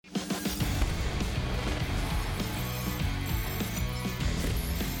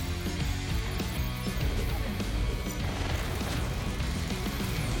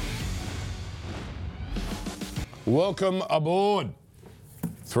Welcome aboard.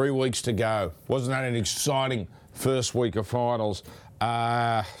 3 weeks to go. Wasn't that an exciting first week of finals? 2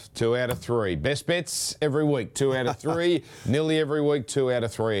 out of 3. Best bets every week, 2 out of 3. Nearly every week, 2 out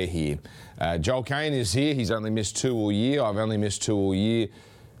of 3 are here. Joel Kane is here. He's only missed 2 all year. I've only missed 2 all year.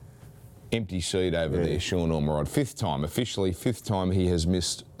 Empty seat over there, Sean Ormerod. Officially fifth time he has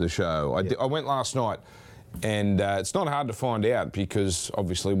missed the show. I went last night, and it's not hard to find out because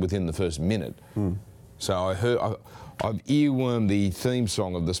obviously within the first minute. So I've earwormed the theme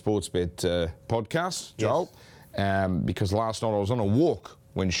song of the Sportsbet podcast, Joel, because last night I was on a walk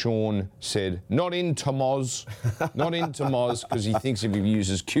when Sean said, not into Moz, because he thinks if he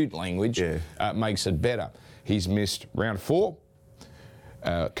uses cute language, it makes it better. He's missed round 4,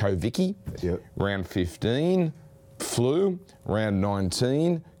 Kovicki, round 15, flu, round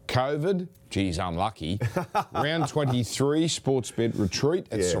 19, COVID, geez, unlucky. Round 23, Sportsbet retreat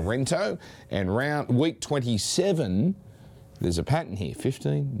at Sorrento. And week 27, there's a pattern here,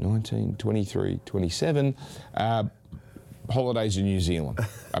 15, 19, 23, 27, holidays in New Zealand,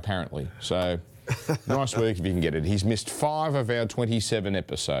 apparently. So nice work if you can get it. He's missed 5 of our 27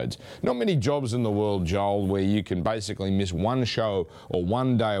 episodes. Not many jobs in the world, Joel, where you can basically miss one show or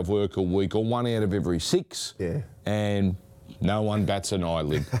one day of work a week or 1 out of every 6. And no one bats an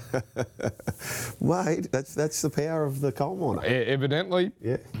eyelid. Mate, that's the power of the coal miner. Evidently.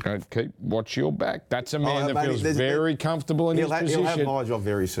 Watch your back. That's a man that feels very comfortable in his position. He'll have my job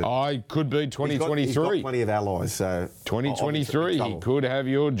very soon. I could be 2023. He's got plenty of allies, so 2023, he could have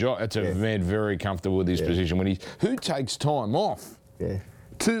your job. It's a man very comfortable with his position. Who takes time off?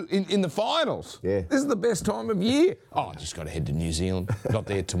 In the finals. This is the best time of year. I just got to head to New Zealand. Got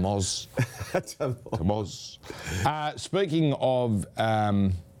there to Moz. Speaking of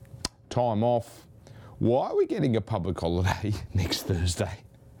time off, why are we getting a public holiday next Thursday?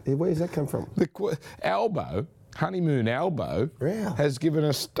 Where does that come from? Honeymoon Albo, has given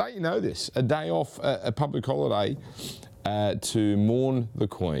us, don't you know this, a day off, a public holiday to mourn the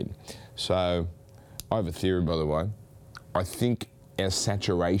Queen. So I have a theory, by the way. I think our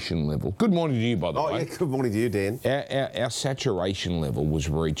saturation level. Good morning to you, by the way. Oh, yeah, good morning to you, Dan. Our saturation level was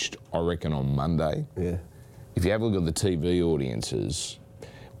reached, I reckon, on Monday. If you have a look at the TV audiences,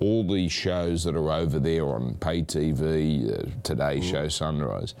 all these shows that are over there on pay TV, Today Show,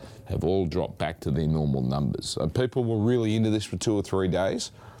 Sunrise, have all dropped back to their normal numbers. People were really into this for 2 or 3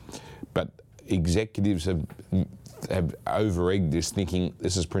 days, but executives have over-egged this, thinking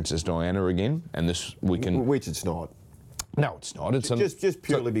this is Princess Diana again, and this we can... Which it's not. No, it's not. It's just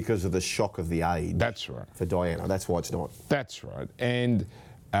purely because of the shock of the age. That's right. For Diana, that's why it's not. That's right. And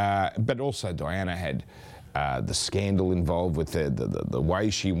but also Diana had the scandal involved with the way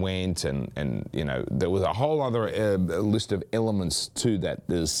she went, and you know there was a whole other list of elements to that.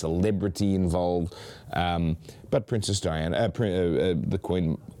 There's celebrity involved, but Princess Diana, the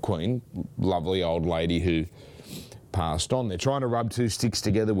Queen, lovely old lady who passed on. They're trying to rub 2 sticks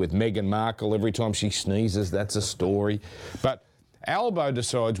together with Meghan Markle. Every time she sneezes, that's a story. But Albo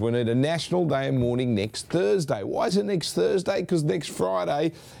decides we need a national day of mourning next Thursday. Why is it next Thursday? Because next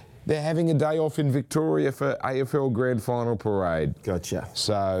Friday, they're having a day off in Victoria for AFL Grand Final Parade. Gotcha.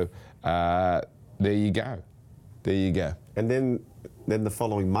 So there you go. And then the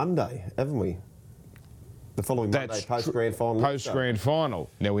following Monday, haven't we? The following Monday, post-Grand Final. Post-Grand Final.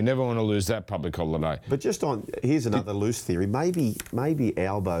 Now, we never want to lose that public holiday. But just here's another loose theory. Maybe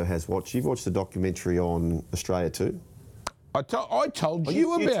Albo has watched... You've watched the documentary on Australia too? I told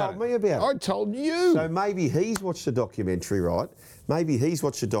you about it. You told me about it. I told you. So maybe he's watched the documentary, right? Maybe he's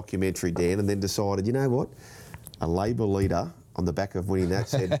watched the documentary, Dan, and then decided, you know what? A Labor leader on the back of winning that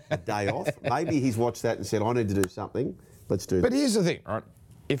said a day off. Maybe he's watched that and said, I need to do something. Let's do that. But here's the thing, right?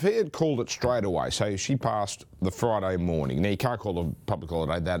 If he had called it straight away, so she passed the Friday morning, now you can't call a public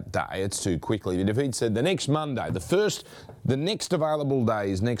holiday that day, it's too quickly, but if he'd said the next Monday, the next available day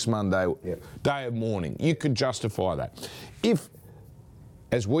is next Monday, day of mourning, you could justify that. If,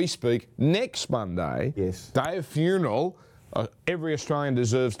 as we speak, next Monday, day of funeral, every Australian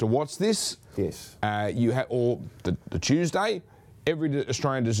deserves to watch this. Or the Tuesday, every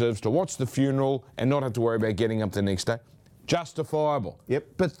Australian deserves to watch the funeral and not have to worry about getting up the next day. Justifiable.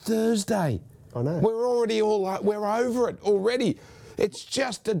 But Thursday, I know. We're over it already. It's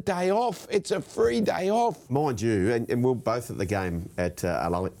just a day off. It's a free day off. Mind you, and we're both at the game at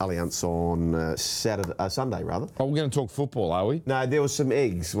Allianz on Sunday, rather. Oh, we're going to talk football, are we? No, there was some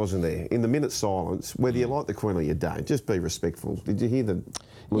eggs, wasn't there? In the minute silence, whether you like the Queen or you don't, just be respectful. Did you hear the...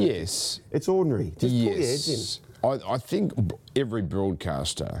 Yes. It's ordinary. Just put your heads in. I think every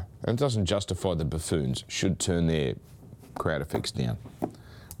broadcaster, and it doesn't justify the buffoons, should turn their crowd effects down.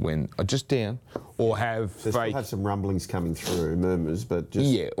 when just down, or have They still fake. have some rumblings coming through, murmurs, but just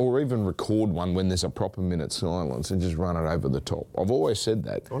Yeah, or even record one when there's a proper minute silence and just run it over the top. I've always said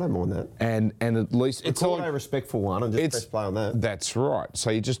that. I don't mind that. And at least it's Record like a respectful one and just press play on that. That's right.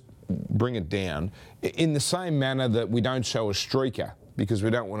 So you just bring it down in the same manner that we don't show a streaker because we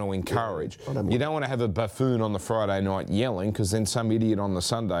don't want to encourage. You don't want to have a buffoon on the Friday night yelling because then some idiot on the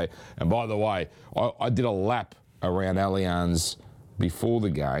Sunday. And by the way, I did a lap around Allianz before the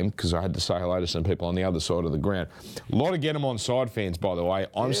game because I had to say hello to some people on the other side of the ground. A lot of Get 'em on side fans, by the way.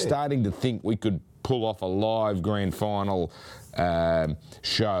 I'm starting to think we could pull off a live grand final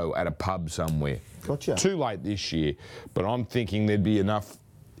show at a pub somewhere. Gotcha. Too late this year, but I'm thinking there'd be enough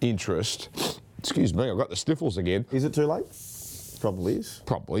interest. Excuse me, I've got the sniffles again. Is it too late? Probably is.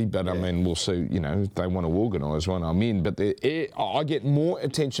 Probably, but I mean, we'll see. You know, if they want to organise one, I'm in. But I get more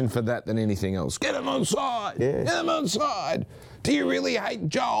attention for that than anything else. Get them on side. Yeah. Get them on side. Do you really hate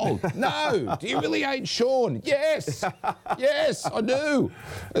Joel? No. Do you really hate Sean? Yes. Yes, I do.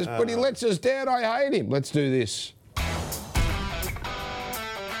 When he lets us down, I hate him. Let's do this.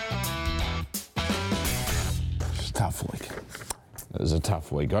 It's a tough week. It was a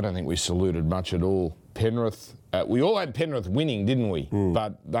tough week. I don't think we saluted much at all. Penrith, we all had Penrith winning, didn't we?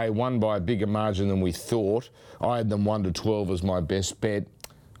 But they won by a bigger margin than we thought. I had them 1-12 as my best bet.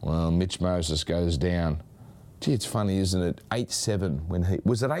 Well, Mitch Moses goes down. Gee, it's funny, isn't it? 8-7 when he...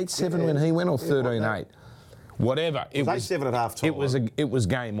 Was it 8-7 when he went or 13-8? Whatever. It was 8-7 at half time. It was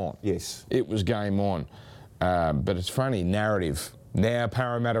game on. Yes. It was game on. But it's funny, narrative. Now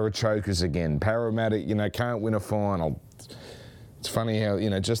Parramatta are chokers again. Parramatta, can't win a final. It's funny how,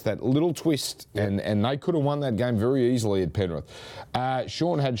 just that little twist, and they could have won that game very easily at Penrith.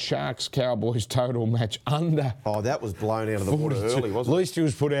 Sean had Sharks Cowboys total match under. Oh, that was blown out of the water early, wasn't At least he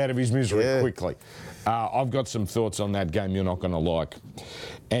was put out of his misery quickly. Yeah. I've got some thoughts on that game you're not going to like.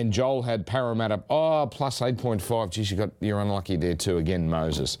 And Joel had Parramatta, plus 8.5. Geez, you're unlucky there too again,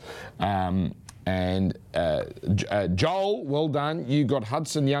 Moses. Joel, well done. You got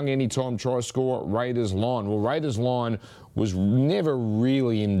Hudson Young anytime try score, Raiders line. Well, Raiders line was never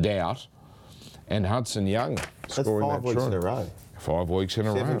really in doubt. And Hudson Young scoring that try. That's 5 weeks in a row. 5 weeks in a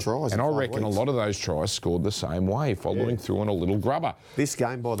row. 7 tries and in I 5 reckon weeks. a lot of those tries scored the same way, following through on a little grubber. This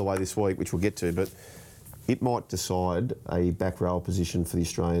game, by the way, this week, which we'll get to, but it might decide a back row position for the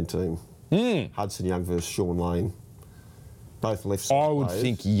Australian team. Hudson Young versus Sean Lane. Both left side I would players.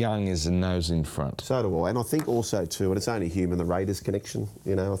 think Young is a nose in front. So do I. And I think also, too, and it's only human, the Raiders connection,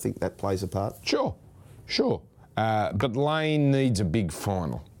 I think that plays a part. Sure. But Lane needs a big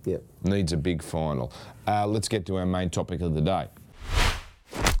final. Yep. Needs a big final. Let's get to our main topic of the day.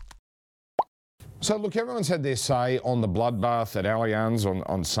 So, look, everyone's had their say on the bloodbath at Allianz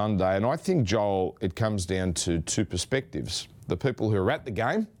on Sunday, and I think, Joel, it comes down to two perspectives. The people who are at the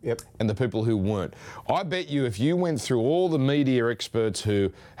game and the people who weren't. I bet you if you went through all the media experts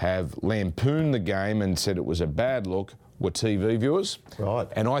who have lampooned the game and said it was a bad look, were TV viewers. Right.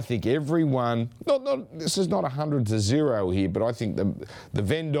 And I think everyone, this is not 100 to 0 here, but I think the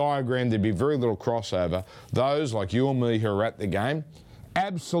Venn diagram, there'd be very little crossover. Those like you and me who are at the game,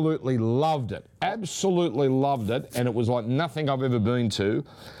 absolutely loved it. Absolutely loved it. And it was like nothing I've ever been to.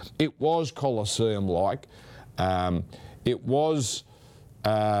 It was Colosseum-like. It was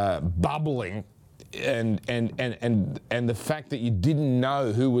bubbling. And the fact that you didn't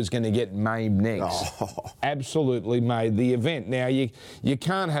know who was going to get maimed next absolutely made the event. Now, you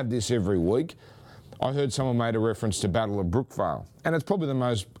can't have this every week. I heard someone made a reference to Battle of Brookvale, and it's probably the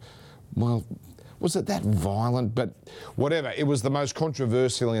most, was it that violent? But whatever, it was the most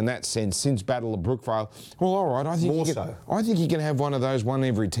controversial in that sense since Battle of Brookvale. Well, all right, I think you can have one of those one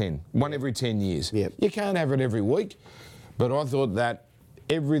every 10 years. Yep. You can't have it every week. But I thought that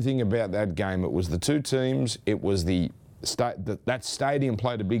everything about that game, it was the two teams, it was that stadium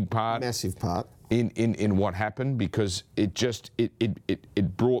played a big part. Massive part. In what happened, because it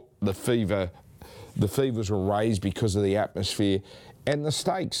brought the fever. The fevers were raised because of the atmosphere and the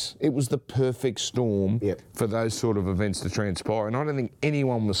stakes. It was the perfect storm for those sort of events to transpire. And I don't think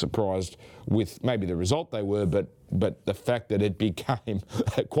anyone was surprised with maybe the result they were, but the fact that it became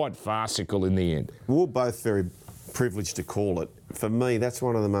quite farcical in the end. We're both very privileged to call it. For me, that's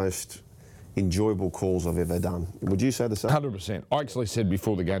one of the most enjoyable calls I've ever done. Would you say the same? 100%. I actually said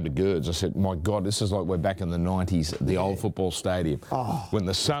before the game to Gerds, I said, my God, this is like we're back in the 90s at the old football stadium when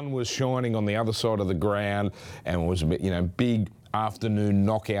the sun was shining on the other side of the ground and it was a big afternoon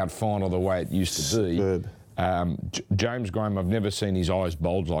knockout final the way it used to be. Superb. James Graham, I've never seen his eyes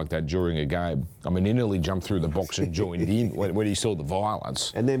bulge like that during a game. I mean, he nearly jumped through the box and joined in when he saw the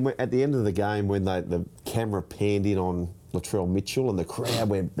violence. And then at the end of the game, when the camera panned in on Latrell Mitchell, and the crowd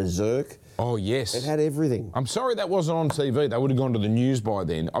went berserk. Oh, yes. It had everything. I'm sorry that wasn't on TV. They would have gone to the news by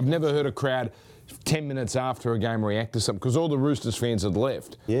then. I've never heard a crowd 10 minutes after a game react to something, because all the Roosters fans had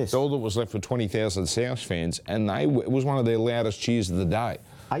left. Yes. So all that was left were 20,000 South fans, and it was one of their loudest cheers of the day.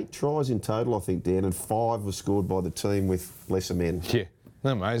 8 tries in total, I think, Dan, and 5 were scored by the team with lesser men. Yeah. Isn't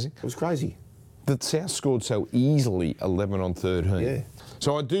that amazing? It was crazy. The South scored so easily, 11 on 13. Yeah.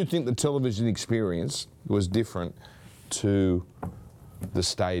 So I do think the television experience was different to the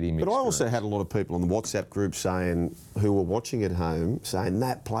stadium But experience. I also had a lot of people on the WhatsApp group saying, who were watching at home, saying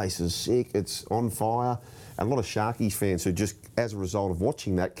that place is sick, it's on fire. And a lot of Sharkies fans who just, as a result of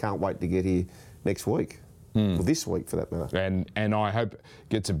watching that, can't wait to get here next week. Or this week, for that matter. And I hope it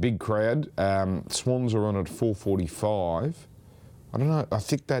gets a big crowd. Swans are on at 4:45. I don't know. I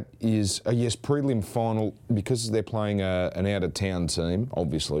think that is yes, prelim final, because they're playing an out-of-town team.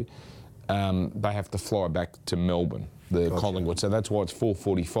 Obviously, they have to fly back to Melbourne, Collingwood. So that's why it's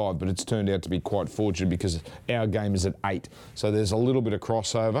 4:45. But it's turned out to be quite fortunate because our game is at 8. So there's a little bit of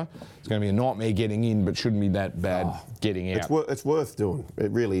crossover. It's going to be a nightmare getting in, but shouldn't be that bad getting out. It's worth doing.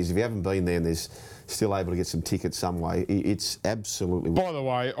 It really is. If you haven't been there and there's still able to get some tickets some way, it's absolutely worth it. By the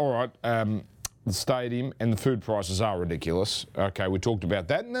way, all right. The stadium and the food prices are ridiculous. Okay, we talked about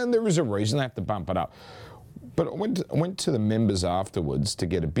that, and then there is a reason they have to bump it up. But I went to the members afterwards to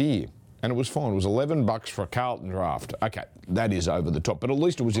get a beer, and it was fine. It was $11 for a Carlton draft. Okay, that is over the top, but at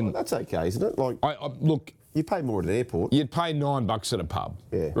least it was in. That's okay, isn't it? Like, look, you pay more at an airport. you'd pay $9 at a pub,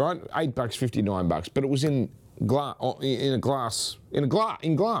 right? $8, $59, but it was in glass.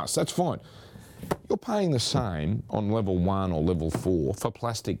 That's fine. You're paying the same on level 1 or level 4 for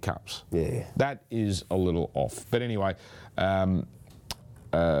plastic cups. Yeah. That is a little off. But anyway,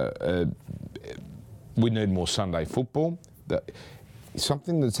 we need more Sunday football.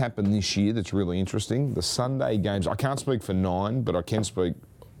 Something that's happened this year that's really interesting, the Sunday games, I can't speak for Nine, but I can speak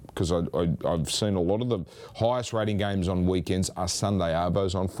because I've seen a lot of the highest rating games on weekends are Sunday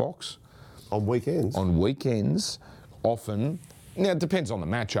Arbos on Fox. On weekends? On weekends, often. Now, it depends on the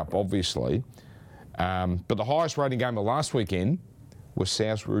matchup, obviously. But the highest rating game of last weekend was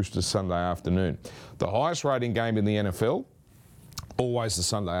South Roosters Sunday afternoon. The highest rating game in the NFL, always the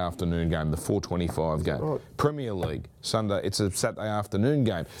Sunday afternoon game, the 4:25 game. Right. Premier League, Sunday, it's a Saturday afternoon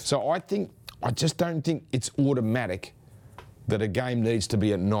game. So I just don't think it's automatic that a game needs to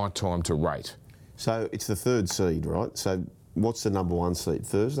be at night time to rate. So it's the 3rd seed, right? So what's the number 1 seed,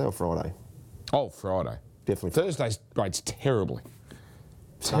 Thursday or Friday? Oh, Friday. Definitely. Thursday's rates terribly.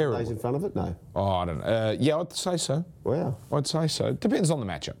 Sunday's in front of it? No. Oh, I don't know. Yeah, I'd say so. Wow. I'd say so. Depends on the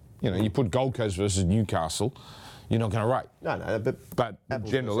matchup. You know, you put Gold Coast versus Newcastle, you're not going to rate. No, but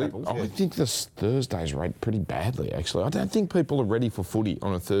generally, apples, I think this Thursday's rate pretty badly, actually. I don't think people are ready for footy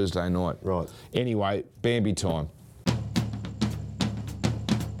on a Thursday night. Right. Anyway, Bambi time.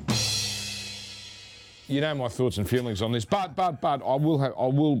 You know my thoughts and feelings on this, but I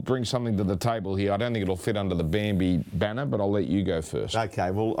will bring something to the table here. I don't think it'll fit under the Bambi banner, but I'll let you go first.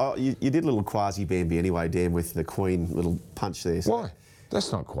 Okay, well, you did a little quasi-Bambi anyway, Dan, with the Queen little punch there. So. Why?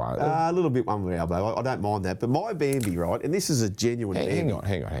 That's not quite. A little bit one with elbow. I don't mind that. But my Bambi, right, and this is a genuine Bambi.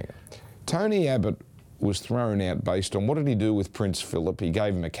 Hang on. Tony Abbott was thrown out based on, what did he do with Prince Philip? He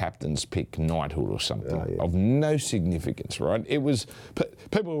gave him a captain's pick knighthood or something of no significance, right? It was,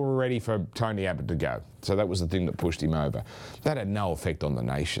 people were ready for Tony Abbott to go. So that was the thing that pushed him over. That had no effect on the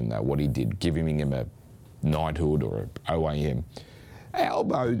nation, though, what he did, giving him a knighthood or an OAM.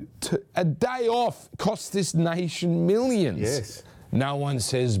 Albo, a day off costs this nation millions. Yes. No one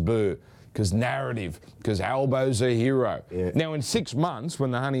says boo, because narrative, because Albo's a hero. Yeah. Now, in 6 months,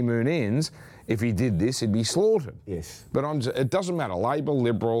 when the honeymoon ends, if he did this, he'd be slaughtered. Yes. But it doesn't matter, Labor,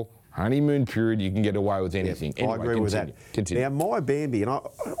 Liberal, honeymoon period, you can get away with anything. Yeah, anyway, I agree with that. Continue. Now, my Bambi, and I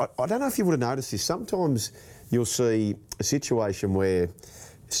don't know if you would have noticed this, sometimes you'll see a situation where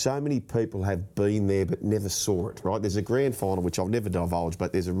so many people have been there but never saw it, right? There's a grand final, which I'll never divulge,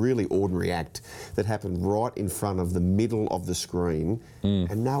 but there's a really ordinary act that happened right in front of the middle of the screen,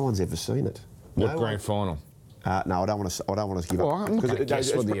 and no one's ever seen it. What grand final? No, I don't want to give Well, up. I'm not gonna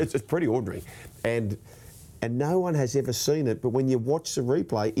guess whether It's pretty ordinary. And no one has ever seen it, but when you watch the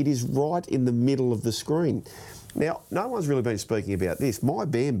replay, it is right in the middle of the screen. Now, no one's really been speaking about this. My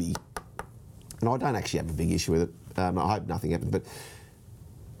Bambi, and I don't actually have a big issue with it, I hope nothing happens, but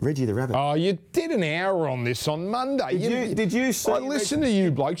Reggie the Rabbit. Oh, you did an hour on this on Monday. Did you see? I listened to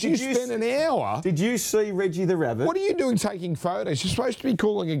you blokes. You spent an hour. Did you see Reggie the Rabbit? What are you doing taking photos? You're supposed to be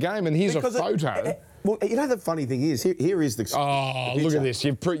calling a game, and here's a photo. Well, you know the funny thing is, here is the. Oh, look at this!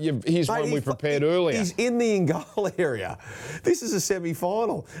 Here's one we prepared earlier. He's in the in-goal area. This is a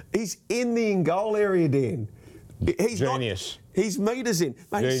semi-final. He's in the in-goal area, Dan. Genius. He's metres in.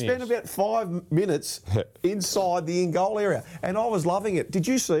 Mate, he spent about 5 minutes inside the in-goal area, and I was loving it. Did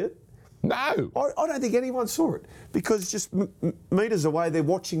you see it? No. I don't think anyone saw it because just metres away, they're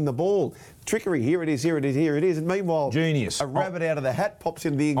watching the ball. Trickery, here it is, here it is, here it is. And meanwhile, Genius. A rabbit out of the hat pops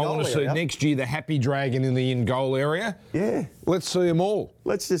into the in-goal area. I want to see next year the happy dragon in the in-goal area. Yeah. Let's see them all.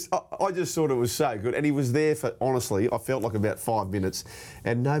 I just thought it was so good. And he was there for, honestly, I felt like about 5 minutes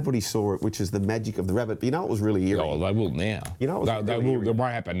and nobody saw it, which is the magic of the rabbit. But you know, it was really eerie. Oh, they will now. You know, they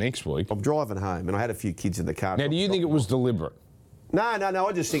won't happen next week. I'm driving home and I had a few kids in the car. Now, do you think it was deliberate? No.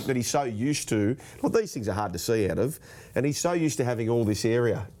 I just think that he's so used to. Well, these things are hard to see out of, and he's so used to having all this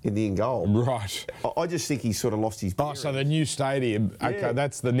area in the in goal. Right. I just think he's sort of lost his. Oh, so the new stadium. Yeah. Okay,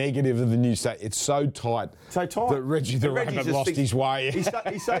 that's the negative of the new stadium. It's so tight. So tight. That Reggie the Rabbit lost his way. He's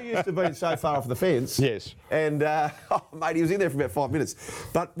so used to being so far off the fence. Yes. And mate, he was in there for about 5 minutes.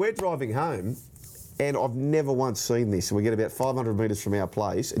 But we're driving home. And I've never once seen this. And we get about 500 metres from our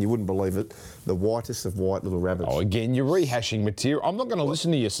place, and you wouldn't believe it, the whitest of white little rabbits. Oh, again, you're rehashing material. I'm not going to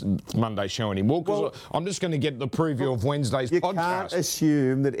listen to your Monday show anymore because I'm just going to get the preview of Wednesday's podcast. You can't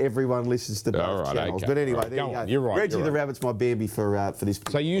assume that everyone listens to both channels. Okay. But anyway, there you go. You're right. Reggie the Rabbit's my Bambi for this.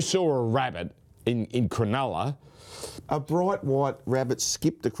 So you saw a rabbit in Cronulla. A bright white rabbit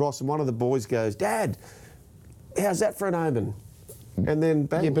skipped across, and one of the boys goes, "Dad, how's that for an omen?" And then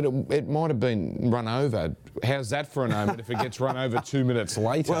bang. Yeah, but it might have been run over. How's that for an omen if it gets run over 2 minutes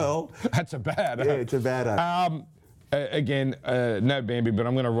later? Well, that's a bad. Yeah, it's a bad. Again, no Bambi, but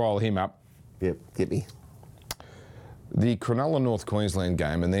I'm going to roll him up. Yep, get me. The Cronulla North Queensland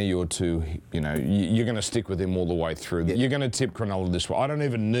game, and they're your two. You know, you're going to stick with him all the way through. Yep. You're going to tip Cronulla this way. I don't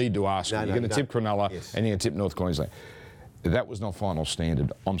even need to ask you. You're going to tip Cronulla, yes. And you're going to tip North Queensland. That was not final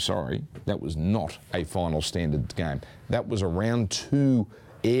standard. I'm sorry. That was not a final standard game. That was a round 2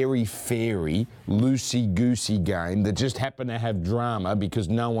 airy-fairy, loosey-goosey game that just happened to have drama because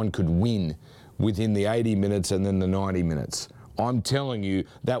no one could win within the 80 minutes and then the 90 minutes. I'm telling you,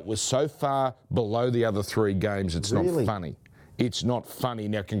 that was so far below the other 3 games, it's not funny. It's not funny.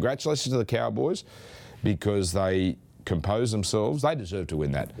 Now, congratulations to the Cowboys because they composed themselves. They deserve to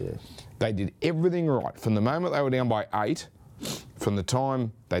win that. Yeah. They did everything right. From the moment they were down by 8, from the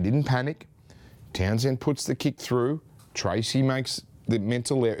time they didn't panic, Townsend puts the kick through, Tracy makes the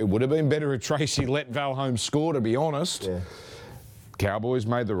mental error. It would have been better if Tracy let Val Holmes score, to be honest. Yeah. Cowboys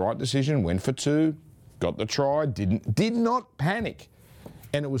made the right decision, went for 2, got the try, did not panic.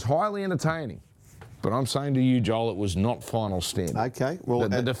 And it was highly entertaining. But I'm saying to you, Joel, it was not final standard. Okay. Well,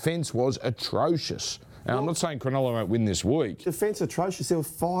 the defence was atrocious. And I'm not saying Cronulla won't win this week. Defence atrocious. There were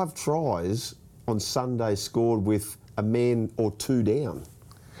 5 tries on Sunday scored with a man or 2 down.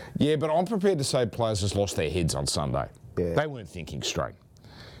 Yeah, but I'm prepared to say players just lost their heads on Sunday. Yeah. They weren't thinking straight.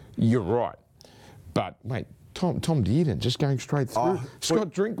 You're right. But, mate, Tom Dearden just going straight through.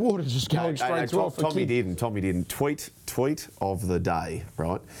 Scott Drinkwater just going straight through. Tommy Dearden. Tweet of the day,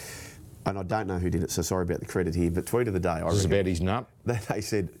 right? And I don't know who did it, so sorry about the credit here, but tweet of the day. This is about his nut. They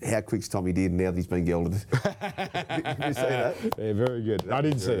said, how quick's Tommy Dearden now that he's been gelded? Did you see that? Yeah, very good. I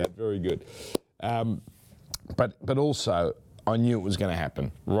didn't see that. Very good. But also, I knew it was going to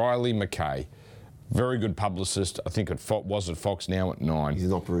happen. Riley McKay, very good publicist. I think was at Fox Now at 9. He's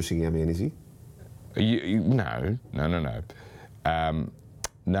not Brucing our man, is he? No.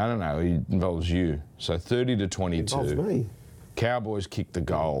 No. He involves you. So 30 to 22. Involves me. Cowboys kicked the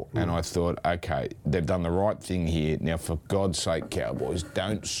goal, and I thought, okay, they've done the right thing here. Now, for God's sake, Cowboys,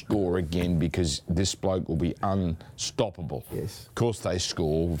 don't score again because this bloke will be unstoppable. Yes. Of course, they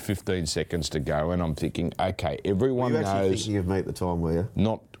score with 15 seconds to go, and I'm thinking, okay, everyone knows. You were actually thinking of me at the time, were you?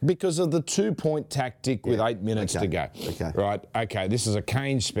 Not because of the 2-point tactic with 8 minutes to go. Okay. Right. Okay. This is a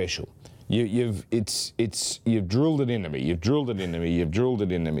Kane special. You've drilled it into me. You've drilled it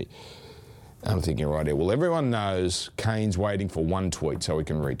into me. I'm thinking right here, well, everyone knows Kane's waiting for one tweet so he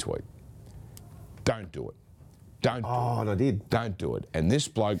can retweet. Don't do it. Don't do it. Oh, and I did. Don't do it. And this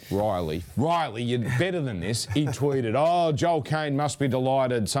bloke, Riley, you're better than this. He tweeted, oh, Joel Kane must be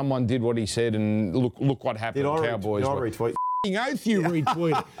delighted. Someone did what he said, and look what happened. Cowboys. Did I retweet? Oath you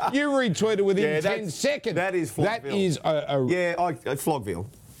retweeted. You retweeted within 10 seconds. That is Flogville. That is Flogville.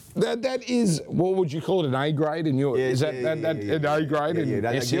 That is, what would you call it, an A grade in your? Is that an A grade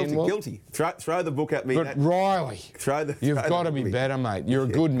in SEN? Guilty. Throw the book at me. But Riley, you've got to be better, mate. You're a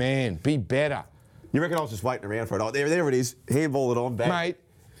good man. Be better. You reckon I was just waiting around for it? Oh, there it is. Handball it on back. Mate,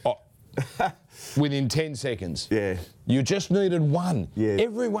 within 10 seconds. Yeah. You just needed one. Yeah.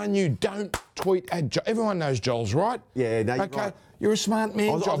 Everyone you don't tweet at everyone knows Joel's right. Yeah, no, you're okay. right. You're a smart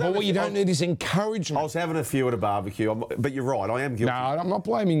man, Joel, but what you don't need is encouragement. I was having a few at a barbecue, but you're right, I am guilty. No, I'm not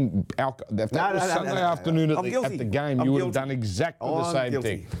blaming alcohol. If that was Sunday afternoon at the game, you would have done exactly the same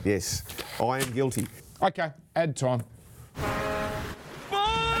thing. Yes, I am guilty. Okay, add time.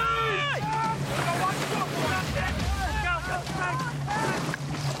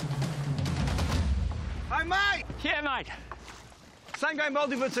 Hey, mate! Yeah, mate. Same game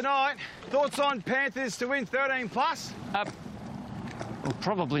multi for tonight. Thoughts on Panthers to win 13 plus? Well,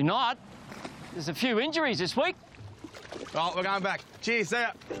 probably not. There's a few injuries this week. Right, we're going back. Cheers, see ya.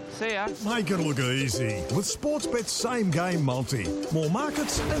 See ya. Make it look easy with Sportsbet's same game multi. More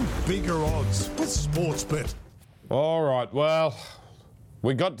markets and bigger odds with Sportsbet. All right, well,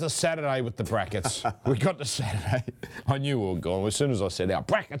 we got to Saturday with the brackets. We got to Saturday. I knew we were gone. As soon as I said our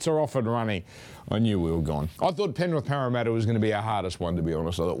brackets are off and running, I knew we were gone. I thought Penrith Parramatta was going to be our hardest one, to be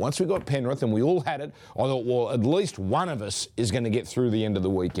honest. I thought once we got Penrith and we all had it, I thought, well, at least one of us is going to get through the end of the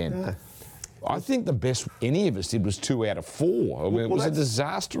weekend. Yeah. I think the best any of us did was 2 out of 4. I mean, it was a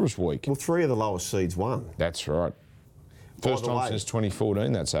disastrous week. Well, 3 of the lowest seeds won. That's right. First time since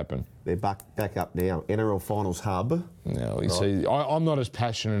 2014 that's happened. They're back up now. NRL Finals hub. No, you see, I'm not as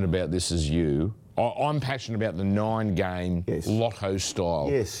passionate about this as you. I'm passionate about the 9-game lotto style.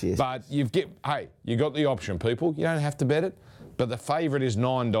 Yes. But you got the option, people. You don't have to bet it. But the favourite is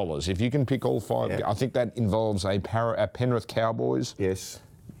 $9. If you can pick all 5, I think that involves a Penrith Cowboys. Yes.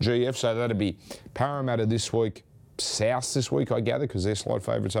 GF, so that'd be Parramatta this week, South this week, I gather, because they're slight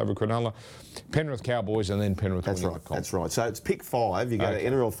favourites over Cronulla. Penrith Cowboys and then Penrith. That's right. So it's pick 5. You go to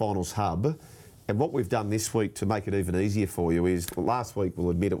NRL Finals Hub. And what we've done this week to make it even easier for you is, last week,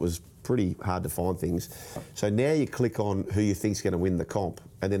 we'll admit it was pretty hard to find things. So now you click on who you think's going to win the comp,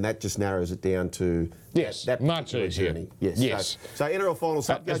 and then that just narrows it down to that much easier. Journey. Yes. So NRL Finals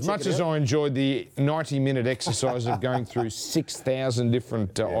Hub. As much as I enjoyed the 90-minute exercise of going through 6,000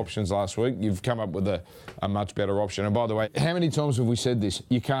 different options last week, you've come up with a much better option. And by the way, how many times have we said this?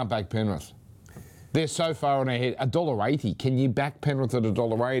 You can't back Penrith. They're so far on ahead. $1.80. Can you back Penrith at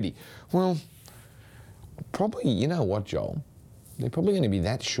 $1.80? Well, probably, you know what, Joel? They're probably going to be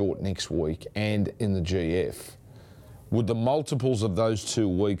that short next week and in the GF. Would the multiples of those 2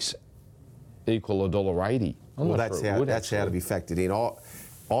 weeks equal $1.80? Well, that's how to be factored in.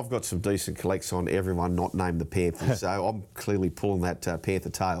 I've got some decent collects on everyone not named the Panthers, so I'm clearly pulling that Panther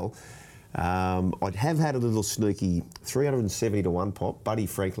tail. I'd have had a little sneaky 370 to 1 pop, Buddy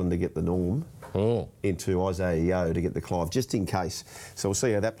Franklin to get the Norm. Into Isaiah Yeo to get the Clive, just in case. So we'll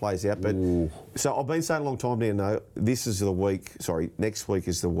see how that plays out. But so I've been saying a long time now, this is the week, next week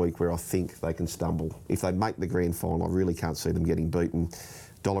is the week where I think they can stumble. If they make the grand final, I really can't see them getting beaten.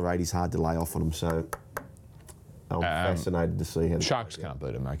 $1.80 is hard to lay off on them, so I'm fascinated to see how... Sharks can't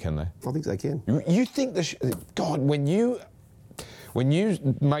beat them, though, can they? I think they can. You think God, when you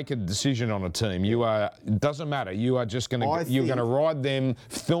make a decision on a team, it doesn't matter. You are just going to you're going to ride them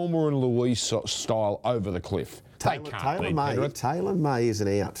Thelma and Louise style over the cliff. Taylor May is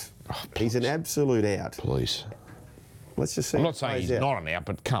an out. Oh, he's an absolute out. Please. Let's just see. I'm not saying he's not an out,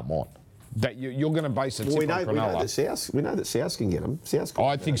 but come on. That you're going to base it on Cronulla. We know that South can get them.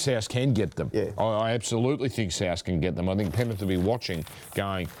 I think South can get them. Yeah. I absolutely think South can get them. I think Penrith will be watching,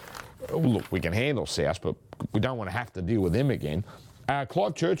 going, oh, look, we can handle South, but we don't want to have to deal with them again.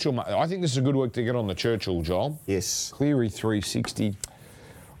 Clive Churchill, I think this is a good week to get on the Churchill, Joel. Yes. Cleary 360.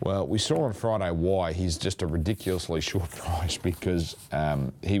 Well, we saw on Friday why he's just a ridiculously short price, because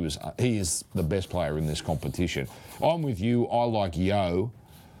he is the best player in this competition. I'm with you. I like Yeo.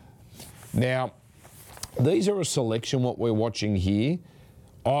 Now, these are a selection, what we're watching here.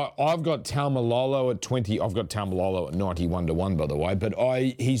 I've got Taumalolo at 20. I've got Taumalolo at 91 to 1, by the way, but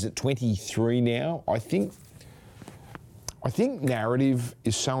he's at 23 now. I think narrative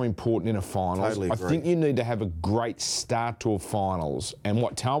is so important in a finals. Totally agree. I think you need to have a great start to a finals, and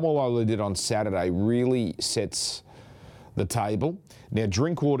what Taumalolo did on Saturday really sets the table. Now,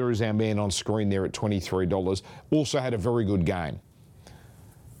 Drinkwater is our man on screen there at $23. Also had a very good game.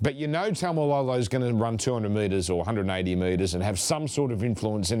 But you know Taumalolo is going to run 200 metres or 180 metres and have some sort of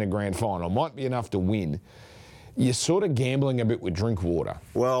influence in a grand final. Might be enough to win. You're sort of gambling a bit with Drinkwater.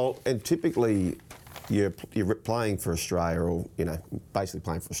 Well, and typically you're playing for Australia, or basically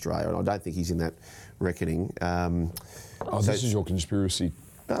playing for Australia, and I don't think he's in that reckoning. This is your conspiracy.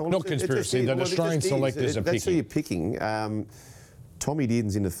 Not conspiracy. That Australian selectors are picking. That's who you're picking. Tommy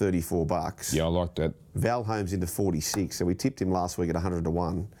Dearden's into $34. Yeah, I like that. Val Holmes into 46. So we tipped him last week at 100 to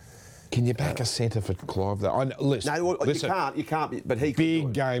 1. Can you back a centre for Clive, though? Listen, No, listen, you can't. But he could do big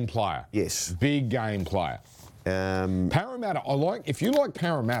it. game player. Yes. Big game player. Parramatta, if you like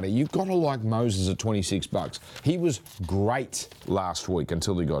Parramatta, you've got to like Moses at $26. He was great last week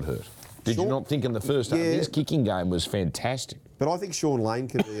until he got hurt. Did you not think in the first half? Yeah. His kicking game was fantastic. But I think Sean Lane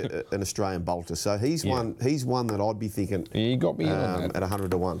can be an Australian bolter. So he's one that I'd be thinking. He got me in on that. At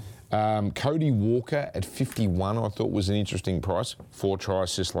 100 to 1. Cody Walker at 51, I thought was an interesting price. 4 try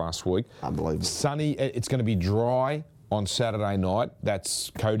assists last week. Unbelievable. Sunny, it's going to be dry on Saturday night.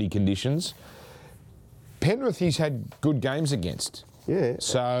 That's Cody conditions. Penrith, he's had good games against. Yeah.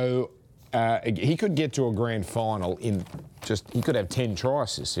 So he could get to a grand final he could have 10 try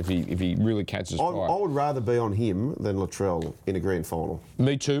assists if he really catches fire. I would rather be on him than Latrell in a grand final.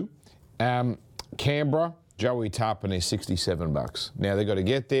 Me too. Canberra, Joey Tarpany, $67. Now they've got to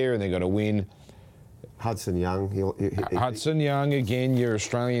get there and they've got to win. Hudson Young. Hudson Young, again, your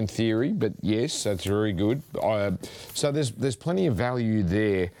Australian theory, but yes, that's very good. So there's plenty of value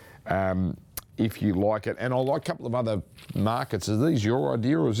there if you like it. And I like a couple of other markets. Are these your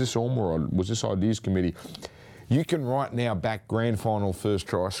idea or is this was this Ideas Committee? You can right now back grand final first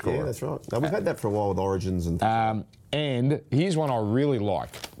try scorer. Yeah, that's right. Now, we've had that for a while with Origins and things. And here's one I really like.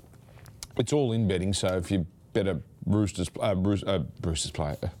 It's all in betting, so if you bet a Roosters player,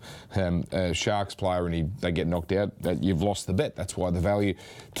 Sharks player, and they get knocked out, that you've lost the bet. That's why the value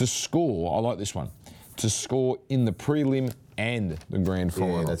to score. I like this one. To score in the prelim and the grand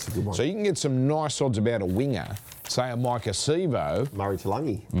final. Yeah, that's a good one. So you can get some nice odds about a winger, say a Micah Sevo. Murray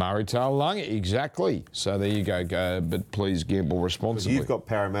Taulagi, exactly. So there you go. But please gamble responsibly. You've got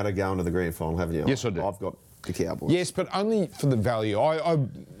Parramatta going to the grand final, haven't you? Yes, I do. I've got the Cowboys. Yes, but only for the value.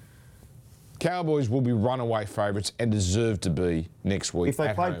 Cowboys will be runaway favourites and deserve to be next week. If they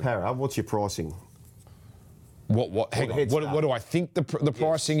at played home. Para, what's your pricing? Hang on. head start. What do I think the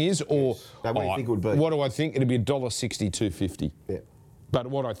pricing is? Or No, what do you think it would be? What do I think? It'd be $1.60, $2.50. Yeah. But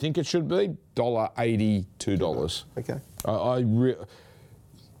what I think it should be, $1.80, $2. Okay.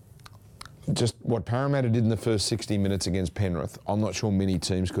 Just what Parramatta did in the first 60 minutes against Penrith, I'm not sure many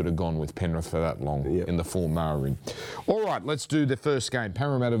teams could have gone with Penrith for that long in the form they were in. All right, let's do the first game,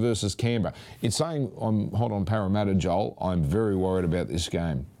 Parramatta versus Canberra. It's saying I'm hot on Parramatta, Joel. I'm very worried about this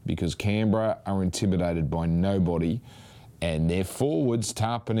game because Canberra are intimidated by nobody and their forwards,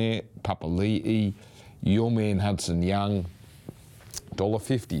 Tarpany, Papali'i, your man Hudson Young,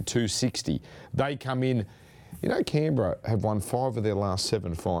 $1.50, $2.60. They come in. You know, Canberra have won 5 of their last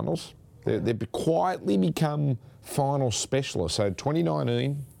 7 finals. They've quietly become final specialists. So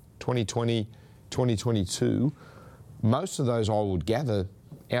 2019, 2020, 2022, most of those I would gather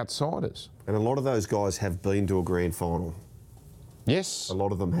outsiders. And a lot of those guys have been to a grand final. Yes. A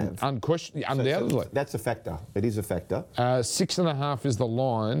lot of them have. Undoubtedly. That's a factor. It is a factor. 6.5 is the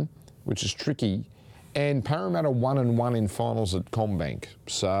line, which is tricky. And Parramatta 1-1 in finals at CommBank.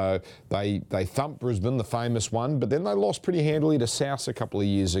 So they thumped Brisbane, the famous one, but then they lost pretty handily to South a couple of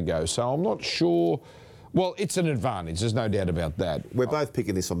years ago. So I'm not sure. Well, it's an advantage. There's no doubt about that. We're both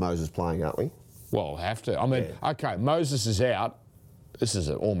picking this on Moses playing, aren't we? Well, have to. I mean, okay, Moses is out. This is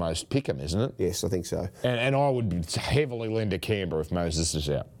almost pick 'em, isn't it? Yes, I think so. And I would heavily lend to Canberra if Moses is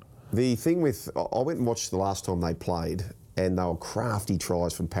out. The thing with... I went and watched the last time they played, and they were crafty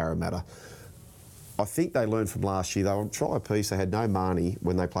tries from Parramatta. I think they learned from last year. They were try a piece. They had no Marnie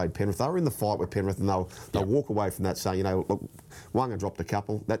when they played Penrith. They were in the fight with Penrith, and they'll walk away from that saying, you know, look, Wanga dropped a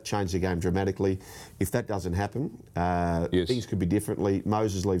couple. That changed the game dramatically. If that doesn't happen, things could be differently.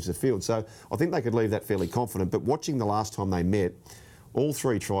 Moses leaves the field. So I think they could leave that fairly confident. But watching the last time they met, all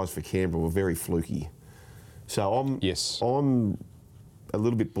 3 tries for Canberra were very fluky. So I'm a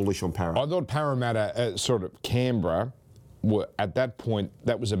little bit bullish on Parramatta. I thought Parramatta, Canberra, were at that point,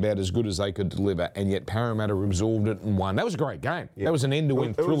 that was about as good as they could deliver, and yet Parramatta absorbed it and won. That was a great game. Yeah. That was an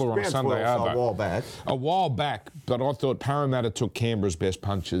end-to-end thriller on Sunday Arvo. A while back, but I thought Parramatta took Canberra's best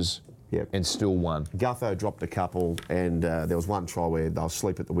punches and still won. Gutho dropped a couple, and there was one try where they were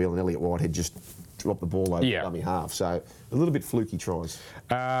asleep at the wheel, and Elliot Whitehead just dropped the ball over the dummy half. So a little bit fluky tries.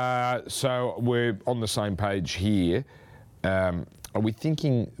 So we're on the same page here. Are we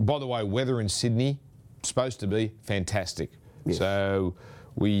thinking, by the way, weather in Sydney, supposed to be fantastic. Yes. So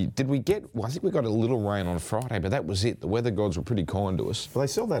I think we got a little rain on Friday, but that was it. The weather gods were pretty kind to us. Will they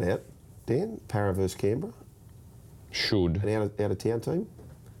sell that out, Dan? Para versus Canberra? Should. An out-of-town team?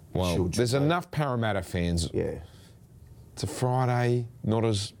 Well, there's enough Parramatta fans. Yeah. It's a Friday, not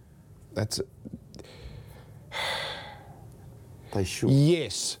as... They should.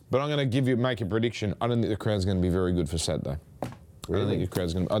 Yes, but I'm going to make a prediction. I don't think the crowd's going to be very good for Saturday. I don't think the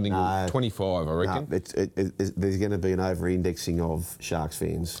crowd's going to. I think 25. I reckon. There's going to be an over-indexing of Sharks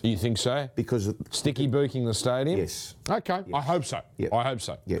fans. You think so? Because Sticky booking the stadium? Yes. Okay, Yes. I hope so. Yep. I hope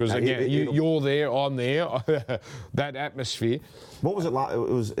so. Yep. Because No, again, it'll- you're there, I'm there. That atmosphere. What was it like?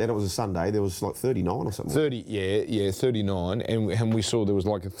 It was a Sunday. There was like 39 or something. 30, yeah, 39, and we saw there was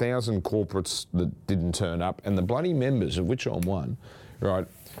like 1,000 corporates that didn't turn up, and the bloody members, of which I'm one, right?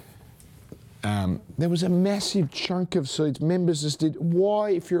 There was a massive chunk of seats. Members just did.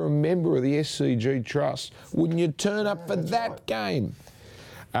 Why, if you're a member of the SCG Trust, wouldn't you turn up for that game?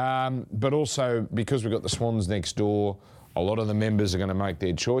 But also, because we've got the Swans next door, a lot of the members are going to make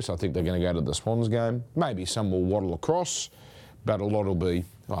their choice. I think they're going to go to the Swans game. Maybe some will waddle across, but a lot will be,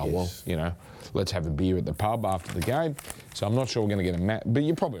 well, you know, let's have a beer at the pub after the game. So I'm not sure we're going to get a match, but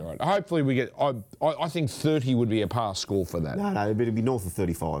you're probably right. Hopefully we get, I think 30 would be a pass score for that. No, it'd be north of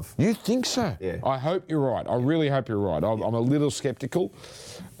 35. You think so? Yeah. I hope you're right. I really hope you're right. I'm a little sceptical.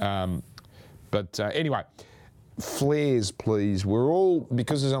 But anyway, flares, please. We're all,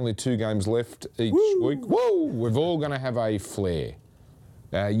 because there's only 2 games left each week, we're all going to have a flare.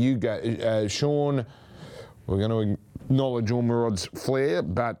 You go, Sean, we're going to acknowledge Ormerod's flare,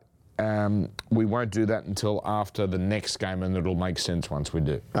 but we won't do that until after the next game, and it'll make sense once we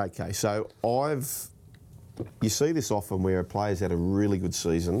do. Okay, so you see this often where a player's had a really good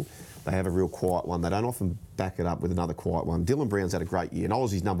season, they have a real quiet one. They don't often back it up with another quiet one. Dylan Brown's had a great year, and I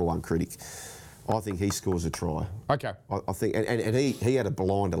was his number 1 critic. I think he scores a try. Okay. I think, and he had a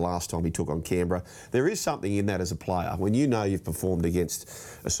blinder last time he took on Canberra. There is something in that as a player. When you know you've performed against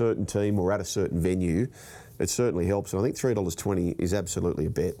a certain team or at a certain venue, it certainly helps. And I think $3.20 is absolutely a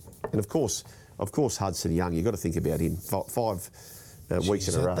bet. And of course Hudson Young, you've got to think about him. 5 weeks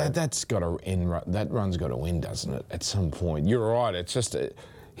in a row. That's got to end. That run's got to win, doesn't it? At some point, you're right. It's just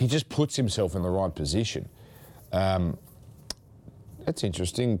he just puts himself in the right position. That's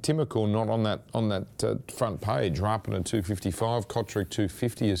interesting. Timokor not on that front page. Rapin at $2.55. Kotrick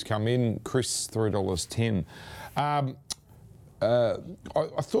 $2.50 has come in. Chris $3.10. I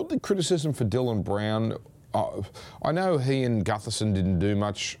thought the criticism for Dylan Brown. I know he and Gutherson didn't do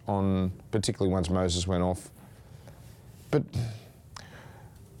much on, particularly once Moses went off, but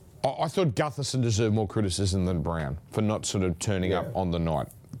I thought Gutherson deserved more criticism than Brown for not sort of turning up on the night.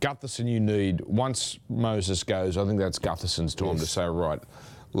 Gutherson, you need, once Moses goes, I think that's Gutherson's time to say, right,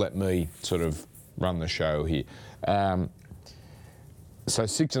 let me sort of run the show here. So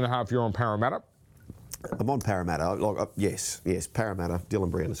 6.5, you're on Parramatta. I'm on Parramatta. Yes, Parramatta.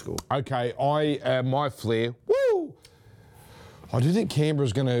 Dylan Brown to score. Okay, my flair. Woo! I do think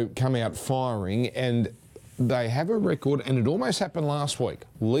Canberra's going to come out firing, and they have a record, and it almost happened last week.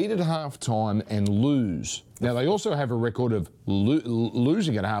 Lead at half-time and lose. Now, they also have a record of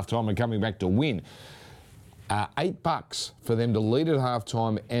losing at half-time and coming back to win. $8 for them to lead at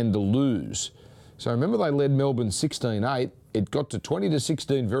half-time and to lose. So remember they led Melbourne 16-8. It got to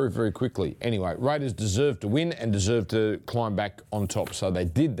 20-16 very, very quickly. Anyway, Raiders deserved to win and deserved to climb back on top. So they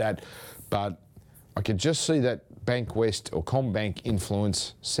did that, but I could just see that Bankwest or CommBank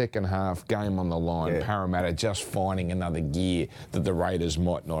influence, second half, game on the line. Yeah. Parramatta just finding another gear that the Raiders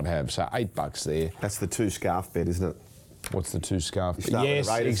might not have. So $8 there. That's the 2 scarf bet, isn't it? What's the 2 scarf? You start with Yes,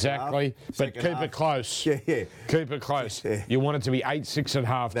 the Raiders exactly. scarf, But second keep half. it close. Yeah. Keep it close. Yeah. You want it to be 8-6 at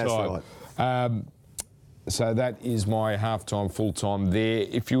half That's time. right. So that is my half-time, full-time there.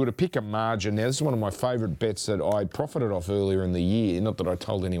 If you were to pick a margin, now this is one of my favourite bets that I profited off earlier in the year, not that I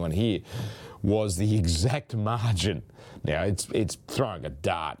told anyone here, was the exact margin. Now, it's throwing a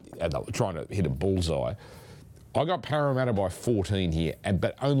dart, trying to hit a bullseye. I got Parramatta by 14 here,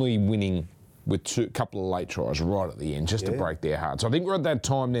 but only winning with a couple of late tries right at the end, just to break their hearts. I think we're at that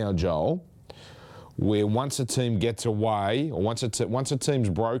time now, Joel, where once a team gets away, or once a team's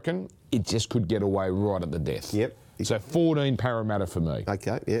broken, it just could get away right at the death. Yep. So 14 Parramatta for me.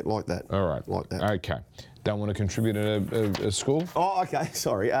 Okay, yeah, like that. All right. Like that. Okay. Don't want to contribute a score? Oh, okay,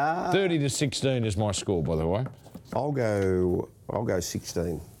 sorry. 30-16 is my score, by the way. I'll go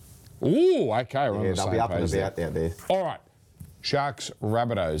 16. Ooh, okay. We're on Yeah, the they'll same be up and page about out there. All right. Sharks,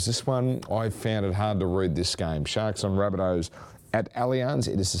 Rabbitohs. This one, I found it hard to read this game. Sharks on Rabbitohs at Allianz.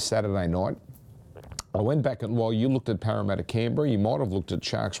 It is a Saturday night. I went back and while you looked at Parramatta Canberra, you might have looked at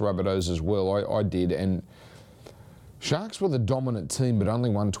Sharks Rabbitohs as well. I did, and Sharks were the dominant team, but only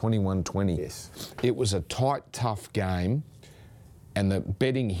won 21-20. Yes. It was a tight, tough game, and the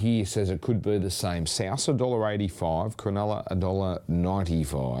betting here says it could be the same. South $1.85, Cronulla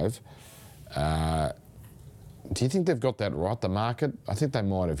 $1.95. Do you think they've got that right, the market? I think they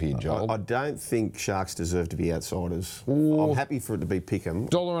might have here, Joel. I don't think Sharks deserve to be outsiders. Ooh. I'm happy for it to be Pickham.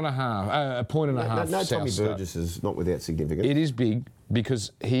 $1.50, a point and a half. No, South Tommy Star. Burgess is not without significance. It is big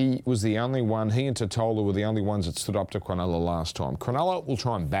because he was the only one, he and Totola were the only ones that stood up to Cronulla last time. Cronulla will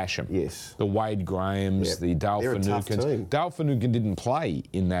try and bash him. Yes. The Wade Grahams, Yep. the Dale They're a tough team. Finucans. Dale Finucane didn't play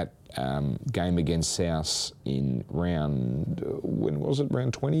in that game against South in round, when was it,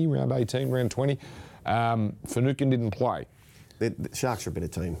 round 20, round 18, round 20. Finucane didn't play. The Sharks are a better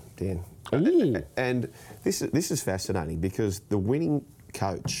team, Dan. Ooh. And this is fascinating because the winning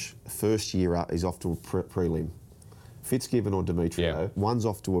coach, first year up, is off to a prelim. Fitzgibbon or Demetrio, Yeah. one's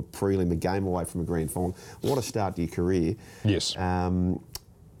off to a prelim, a game away from a grand final. What a start to your career. Yes.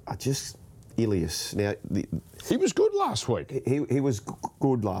 Ilias. Now, He was good last week. he was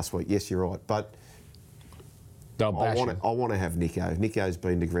good last week. Yes, you're right. But They'll bash him. I want to have Nico. Nico's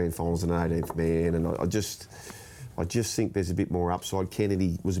been to grand finals and 18th man, and I just think there's a bit more upside.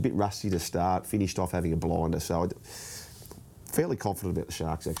 Kennedy was a bit rusty to start, finished off having a blinder, so I'm fairly confident about the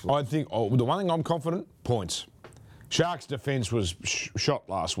Sharks, actually. I think the one thing I'm confident, points. Sharks' defence was shot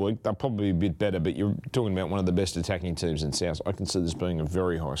last week. They'll probably be a bit better, but you're talking about one of the best attacking teams in South. I can see this being a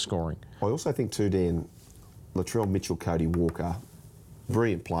very high scoring. I also think too, Dan, Latrell Mitchell, Cody Walker,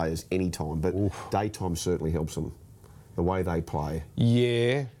 brilliant players anytime, but daytime certainly helps them, the way they play.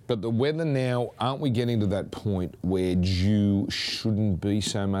 Yeah, but the weather now, aren't we getting to that point where dew shouldn't be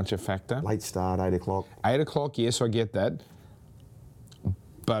so much a factor? Late start, 8 o'clock. 8 o'clock, yes, I get that.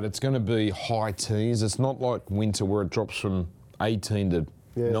 But it's going to be high teens. It's not like winter where it drops from 18 to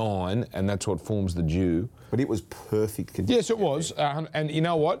 9 and that's what forms the dew. But it was perfect conditions. Yes, it was. And you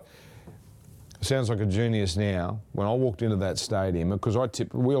know what? Sounds like a genius now. When I walked into that stadium, because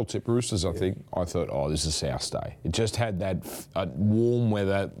we all tip Roosters, I think, I thought, oh, this is South Day. It just had that warm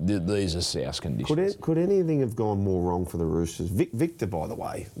weather. These are South conditions. Could anything have gone more wrong for the Roosters? Victor, by the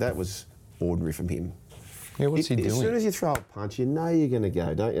way, that was ordinary from him. Yeah, what's he doing? As soon as you throw a punch, you know you're going to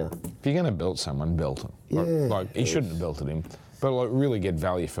go, don't you? If you're going to belt someone, belt him. Yeah. He shouldn't have belted him, but really get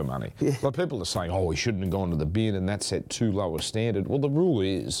value for money. Yeah. Like people are saying, oh, he shouldn't have gone to the bin and that set too low a standard. Well, the rule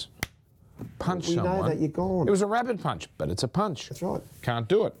is punch We know someone. that you're gone. It was a rapid punch, but it's a punch. That's right. Can't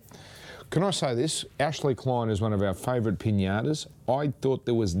do it. Can I say this? Ashley Klein is one of our favourite pinatas. I thought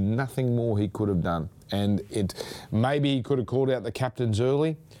there was nothing more he could have done. And maybe he could have called out the captains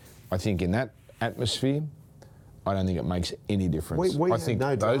early. I think in that atmosphere, I don't think it makes any difference. We I had think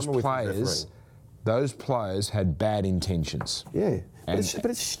no those drama with the players had bad intentions. Yeah. But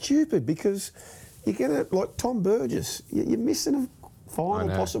it's stupid because you're going to, like Tom Burgess, you're missing a final,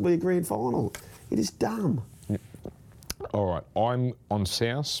 possibly a grand final. It is dumb. All right, I'm on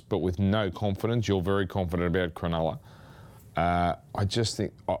South, but with no confidence. You're very confident about Cronulla.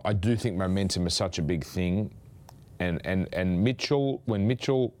 I do think momentum is such a big thing. And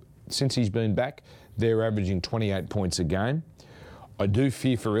Mitchell, since he's been back, they're averaging 28 points a game. I do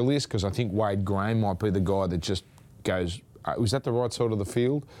fear for Ilias because I think Wade Graham might be the guy that just goes, was that the right side of the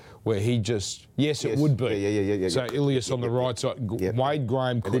field? Where he just, yes, it would be. Yeah. So Ilias on the right side. Yep. Wade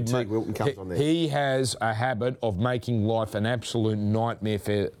Graham could make. Wilton comes on there. He has a habit of making life an absolute nightmare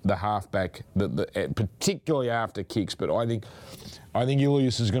for the halfback, particularly after kicks. But I think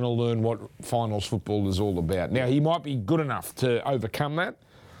Ilias is going to learn what finals football is all about. Now, he might be good enough to overcome that.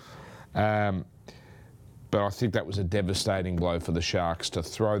 But I think that was a devastating blow for the Sharks to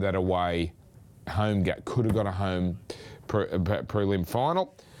throw that away. Could have got a home prelim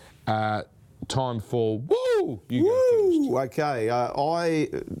final. Time for woo! You go first. Okay,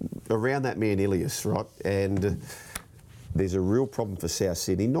 around that man Ilias, right? And there's a real problem for South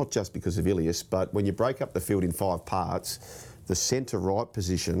Sydney, not just because of Ilias, but when you break up the field in 5 parts, the centre right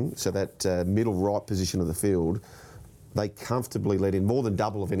position, so that middle right position of the field, they comfortably let in more than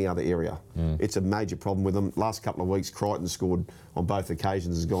double of any other area. It's a major problem with them. Last couple of weeks, Crichton scored on both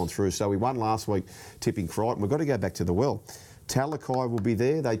occasions, has gone through. So we won last week tipping Crichton. We've got to go back to the well. Talakai will be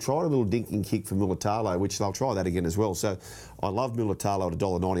there. They tried a little dinking kick for Mulatalo, which they'll try that again as well. So I love Mulatalo at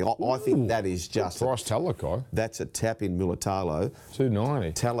 $1.90. I think that is just... Price Talakai. That's a tap in Mulatalo.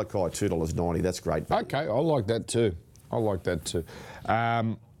 $2.90. Talakai, $2.90. That's great value. Okay, I like that too.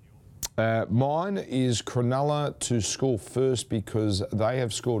 Mine is Cronulla to score first because they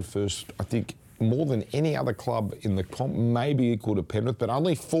have scored first, I think, more than any other club in the comp, maybe equal to Penrith, but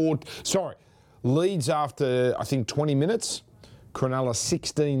only leads after, I think, 20 minutes. Cronulla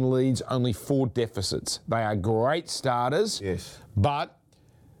 16 leads, only 4 deficits. They are great starters. Yes. But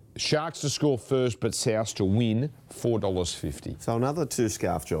Sharks to score first, but South to win, $4.50. So another 2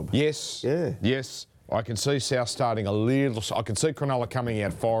 scarf job. Yes. Yeah. Yes. I can see South starting a little. I can see Cronulla coming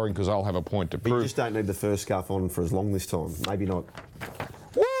out firing because I'll have a point to But you prove. just don't need the first scarf on for as long this time. Maybe not.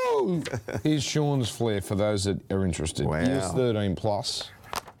 Woo! Here's Sean's flair for those that are interested. Wow. Here's 13 plus.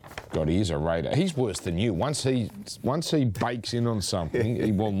 God, he is a raider. He's worse than you. Once he bakes in on something,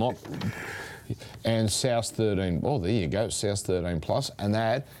 he will not. And South 13. Oh, there you go. South 13 plus, and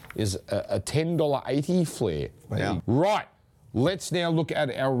that is a $10.80 flair. Wow. Right. Let's now look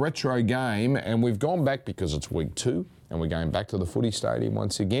at our retro game, and we've gone back because it's week 2, and we're going back to the footy stadium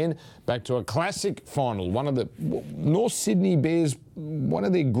once again, back to a classic final, one of the North Sydney Bears, one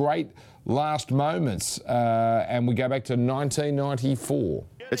of their great last moments, and we go back to 1994.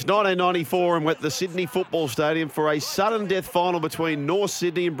 It's 1994 and we're at the Sydney Football Stadium for a sudden death final between North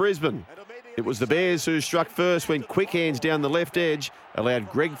Sydney and Brisbane. It was the Bears who struck first when quick hands down the left edge allowed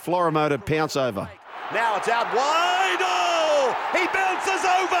Greg Florimo to pounce over. Now it's out wide. Oh! He bounces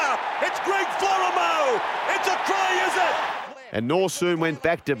over. It's Greg Florimo. It's a try, is it? And North soon went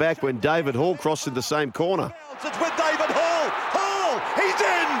back-to-back when David Hall crossed in the same corner. It's with David Hall. Hall, he's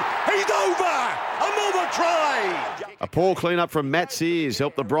in. He's over. Another try. A poor clean-up from Matt Sears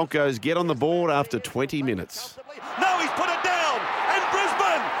helped the Broncos get on the board after 20 minutes. No, he's put it down. And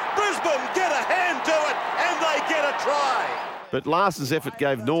Brisbane get a hand to it, and they get a try. But Larson's effort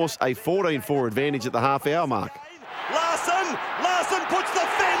gave North a 14-4 advantage at the half-hour mark. Larson puts the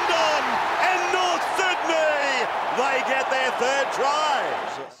fend on, and North Sydney, they get their third try.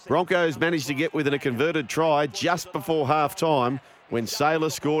 Broncos managed to get within a converted try just before half-time when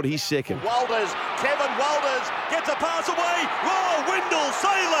Saylor scored his second. Kevin Walters gets a pass away. Oh, Wendell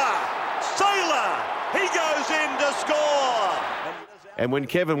Saylor, he goes in to score. And when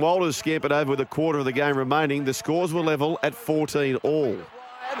Kevin Walters scampered over with a quarter of the game remaining, the scores were level at 14 all.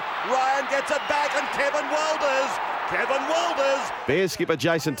 Ryan gets it back, and Kevin Walters. Bears skipper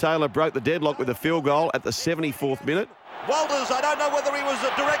Jason Taylor broke the deadlock with a field goal at the 74th minute. Walters, I don't know whether he was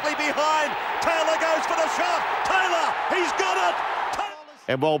directly behind. Taylor goes for the shot. Taylor, he's got it.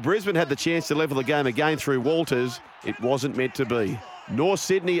 And while Brisbane had the chance to level the game again through Walters, it wasn't meant to be. North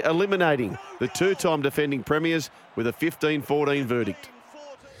Sydney eliminating the two-time defending premiers with a 15-14 verdict.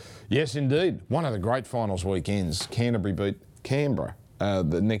 Yes, indeed. One of the great finals weekends. Canterbury beat Canberra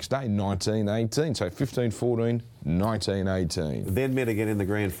the next day, 1918. So 15-14, 1918. Then met again in the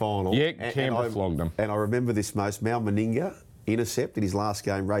grand final. Yeah, Canberra flogged them. And I remember this most. Mal Meninga intercepted his last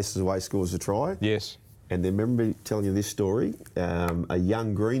game, races away, scores a try. Yes. And then remember me telling you this story, a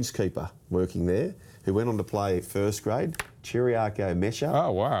young greenskeeper working there who went on to play first grade, Chiriaco Mesha.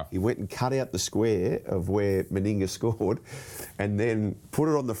 Oh, wow. He went and cut out the square of where Meninga scored and then put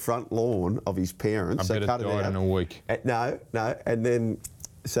it on the front lawn of his parents. I bet it died in a week. No. And then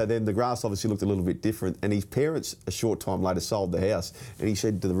the grass obviously looked a little bit different, and his parents a short time later sold the house, and he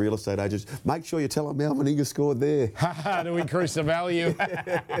said to the real estate agents, make sure you tell him Mal Meninga scored there. To increase the value.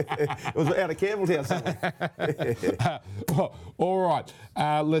 It was out of Campbelltown somewhere. All right,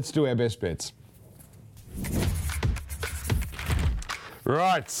 let's do our best bets.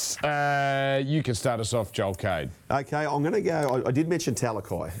 Right, you can start us off, Joel Cade. Okay, I'm going to go. I did mention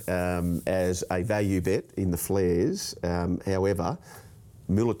Talakai as a value bet in the flares. However,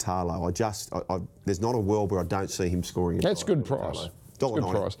 Mulatalo, there's not a world where I don't see him scoring. That's good price. That's good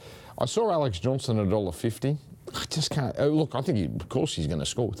price. I saw Alex Johnson at $1.50. I just can't. Oh, look, I think, of course, he's going to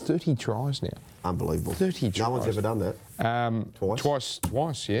score 30 tries now. Unbelievable. 30 tries. No one's ever done that.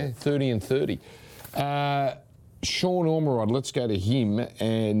 Twice, yeah. 30 and 30. Sean Ormerod, let's go to him,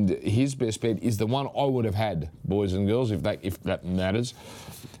 and his best bet is the one I would have had, boys and girls, if that matters.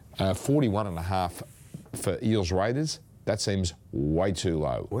 41.5 for Eels Raiders. That seems way too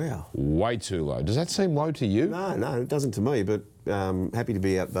low. Wow. Way too low. Does that seem low to you? No, it doesn't to me, but happy to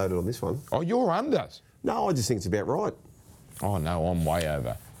be outvoted on this one. Oh, you're under. No, I just think it's about right. Oh, no, I'm way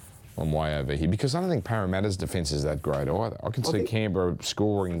over. I'm way over here because I don't think Parramatta's defence is that great either. I can see Canberra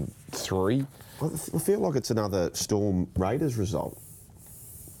scoring 3. I feel like it's another Storm Raiders result.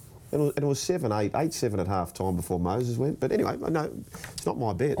 And it was 7-7 at half time before Moses went. But anyway, no, it's not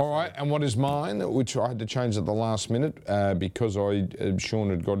my bet. All right, and what is mine, which I had to change at the last minute because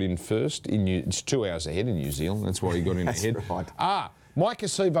Sean had got in first. It's 2 hours ahead in New Zealand. That's why he got in ahead. Right. Mike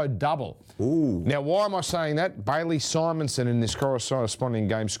Acevo double. Ooh. Now, why am I saying that? Bailey Simonson in this corresponding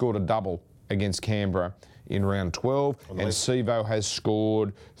game scored a double against Canberra in round 12, and Sevo has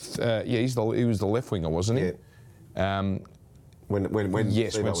scored. He was the left winger, wasn't he? Yeah. When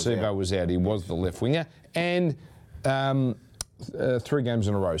Sevo was out, he was the left winger. And 3 games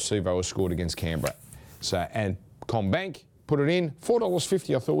in a row, Sevo has scored against Canberra. And CommBank put it in,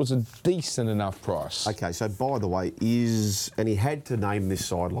 $4.50. I thought was a decent enough price. Okay, so by the way, and he had to name this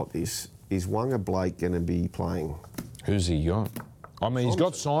side like this, is Wanga Blake going to be playing? Who's he got? I mean, he's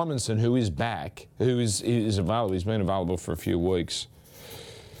got Simonson, who is back, who is available. He's been available for a few weeks.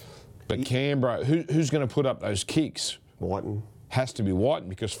 But Canberra, who's going to put up those kicks? Whiten. Has to be Whiten,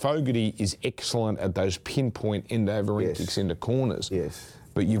 because Fogarty is excellent at those pinpoint end-over-end kicks into corners. Yes.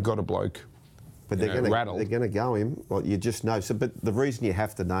 But you've got a bloke. But they're going to go him. Like, you just know. So, but the reason you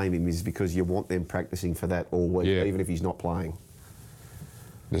have to name him is because you want them practicing for that all week, even if he's not playing.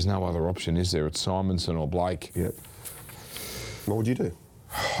 There's no other option, is there? It's Simonson or Blake. Yep. What would you do?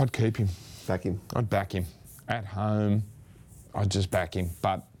 I'd keep him. Back him? I'd back him. At home, I'd just back him.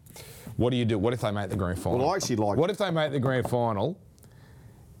 But what do you do? What if they make the grand final? Well, I actually like... What if they make the grand final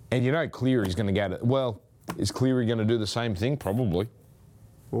and you know Cleary's going to go to... Well, is Cleary going to do the same thing? Probably.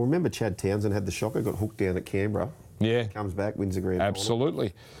 Well, remember Chad Townsend had the shocker, got hooked down at Canberra. Yeah. Comes back, wins the grand final.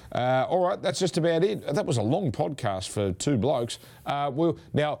 Absolutely. All right, that's just about it. That was a long podcast for two blokes.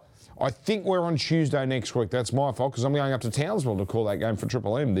 Now, I think we're on Tuesday next week. That's my fault, because I'm going up to Townsville to call that game for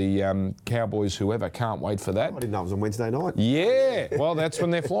Triple M. The Cowboys, whoever, can't wait for that. I didn't know it was on Wednesday night. Yeah, well, that's when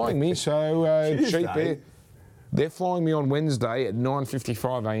they're flying me, so cheap there. They're flying me on Wednesday at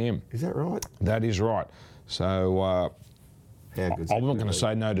 9:55 a.m. Is that right? That is right. So... How good's I'm not going to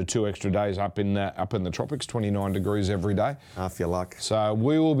say no to 2 extra days up in the tropics, 29 degrees every day. Half your luck. So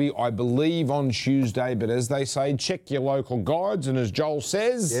we will be, I believe, on Tuesday, but as they say, check your local guides, and as Joel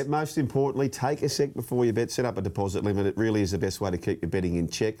says... Yeah, most importantly, take a sec before you bet. Set up a deposit limit. It really is the best way to keep your betting in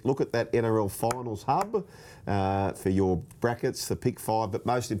check. Look at that NRL Finals hub for your brackets, the pick 5, but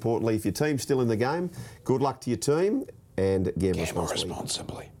most importantly, if your team's still in the game, good luck to your team and gamble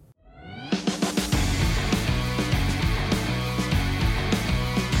responsibly.